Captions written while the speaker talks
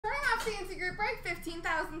CNC group break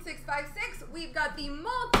 15,656. We've got the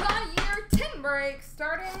multi-year tin break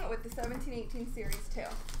starting with the 17-18 series 2.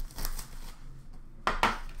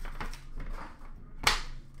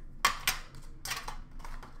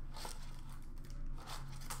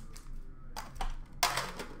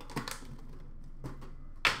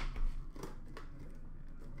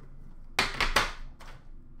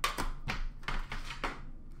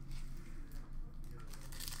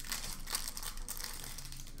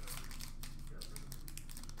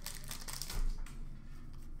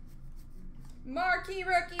 Marquee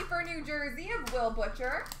rookie for New Jersey of Will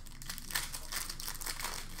Butcher.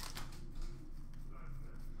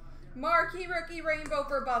 Marquee rookie rainbow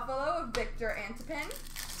for Buffalo of Victor Antipin.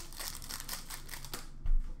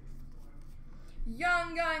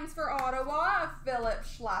 Young Guns for Ottawa of Philip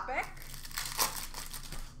Schlappick.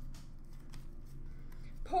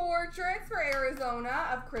 Portraits for Arizona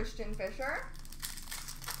of Christian Fisher.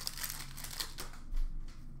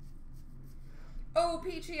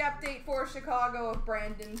 OPG update for Chicago of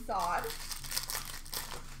Brandon Saad.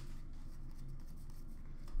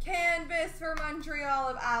 Canvas for Montreal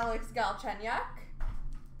of Alex Galchenyuk.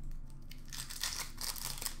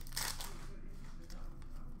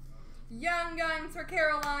 Young Guns for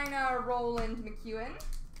Carolina, Roland McEwen.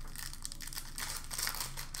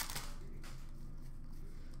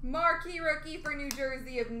 Marquee rookie for New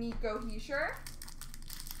Jersey of Nico Hischier.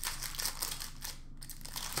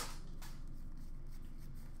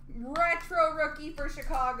 Retro rookie for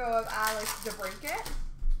Chicago of Alex DeBrincat.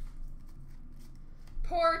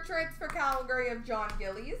 Portraits for Calgary of John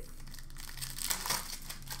Gillies.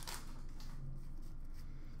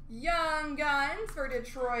 Young Guns for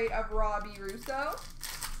Detroit of Robbie Russo.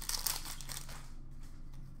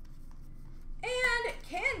 And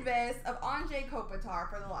Canvas of Anze Kopitar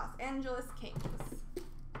for the Los Angeles Kings.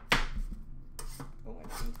 Oh,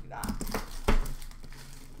 I didn't do that.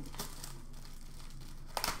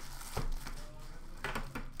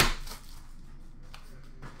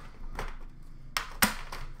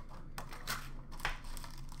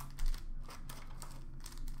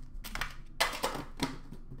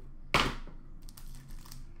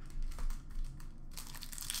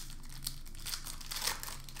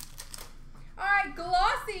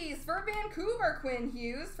 Glossies for Vancouver, Quinn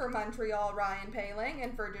Hughes. For Montreal, Ryan Poehling.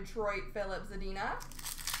 And for Detroit, Philip Zadina.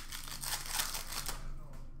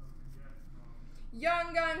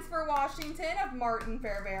 Young Guns for Washington of Martin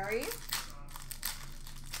Fairbury.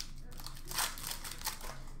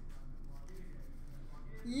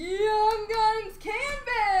 Young Guns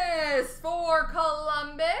Canvas for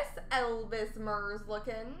Columbus, Elvis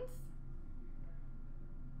Merzlikins.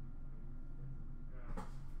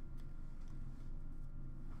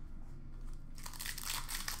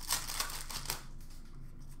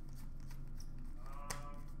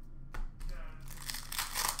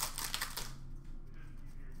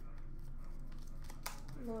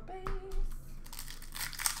 Base.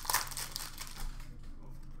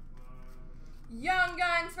 Young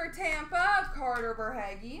Guns for Tampa of Carter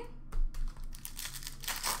Verhaeghe.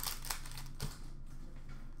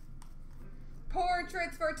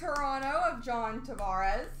 Portraits for Toronto of John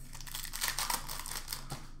Tavares.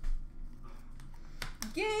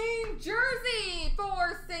 Game jersey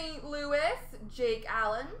for St. Louis, Jake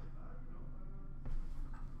Allen.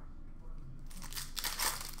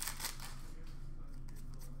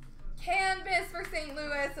 Canvas for St.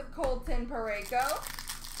 Louis of Colton Parayko.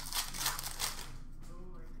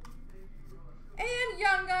 And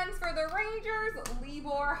Young Guns for the Rangers,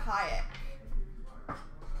 Libor Hajek.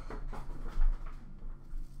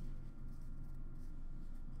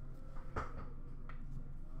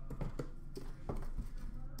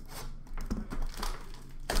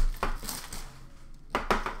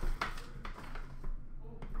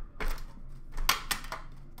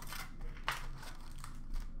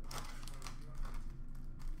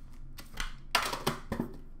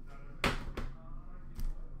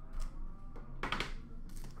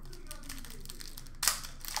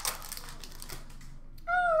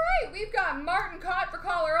 We've got Martin Cott for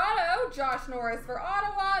Colorado, Josh Norris for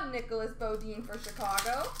Ottawa, Nicholas Bodine for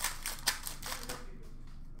Chicago.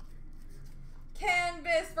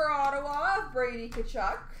 Canvas for Ottawa of Brady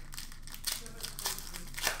Tkachuk.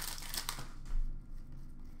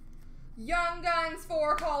 Young Guns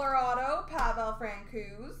for Colorado, Pavel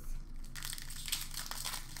Francouz.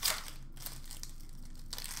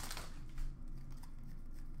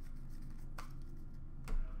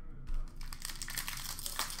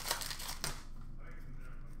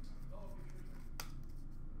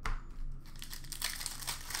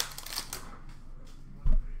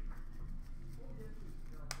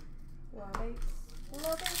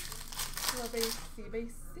 Love it. La base, C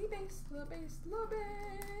base, C base, la base, la base.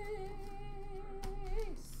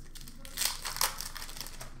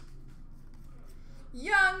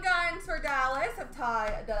 Young Guns for Dallas of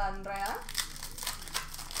Ty Dellandrea.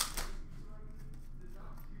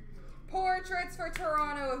 Portraits for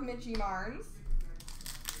Toronto of Mitchie Marnes.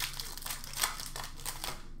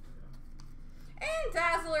 And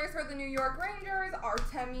Dazzlers for the New York Rangers,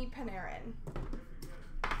 Artemi Panarin.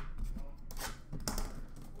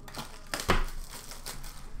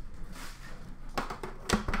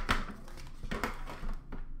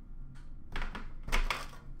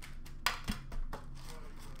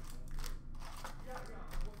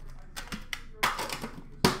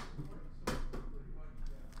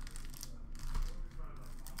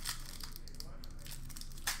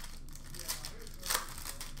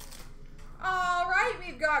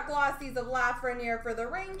 We've got glossies of Lafreniere for the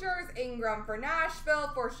Rangers, Ingram for Nashville,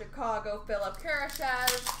 for Chicago, Philip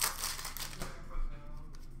Kurashev.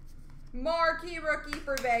 Marquee rookie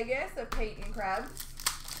for Vegas of Peyton Krebs.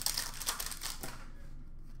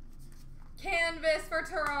 Canvas for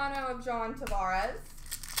Toronto of John Tavares.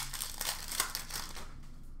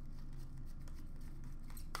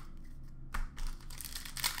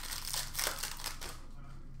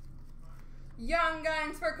 Young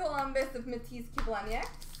Guns for Columbus of Matisse Kibleniuk.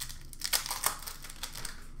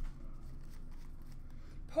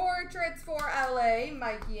 Portraits for LA,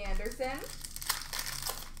 Mikey Anderson.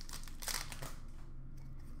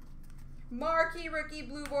 Marquee rookie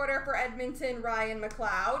blue border for Edmonton, Ryan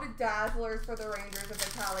McLeod. Dazzlers for the Rangers of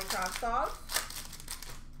Vitaly Kravtsov.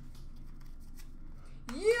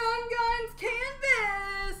 Young Guns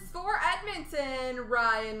canvas for Edmonton,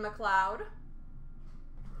 Ryan McLeod.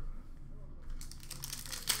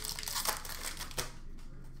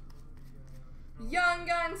 Young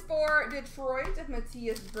Guns for Detroit of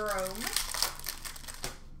Matthias Brome.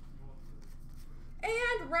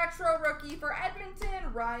 And retro rookie for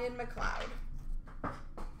Edmonton, Ryan McLeod.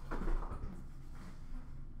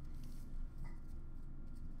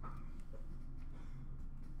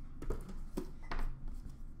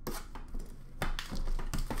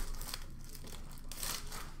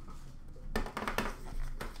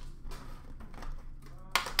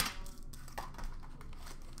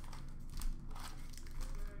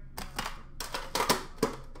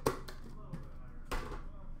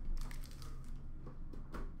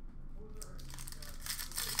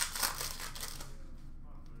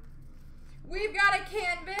 We've got a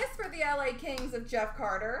canvas for the LA Kings of Jeff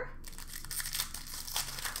Carter.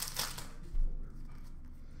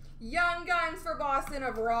 Young Guns for Boston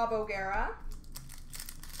of Rob O'Gara.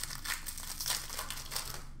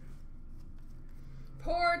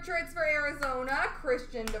 Portraits for Arizona,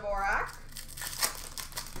 Christian Dvorak.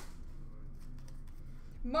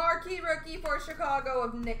 Marquee rookie for Chicago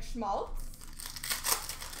of Nick Schmaltz.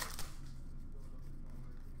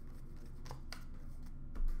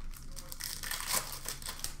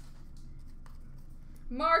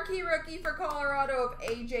 Marquee rookie for Colorado of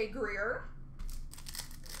AJ Greer.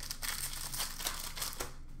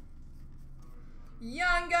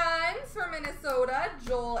 Young Guns for Minnesota,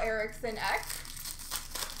 Joel Eriksson Ek.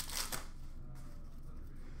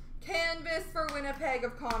 Canvas for Winnipeg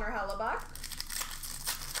of Connor Hellebuck.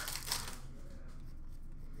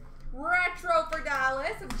 Retro for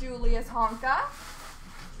Dallas of Julius Honka.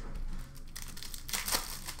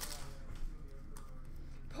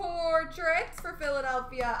 Portraits for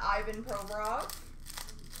Philadelphia, Ivan Provorov.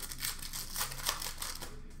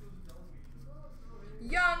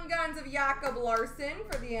 Young Guns of Jacob Larson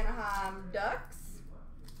for the Anaheim Ducks.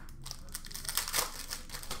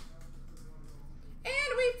 And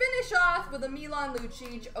we finish off with a Milan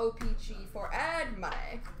Lucic OPG for Ed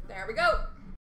Money. There we go.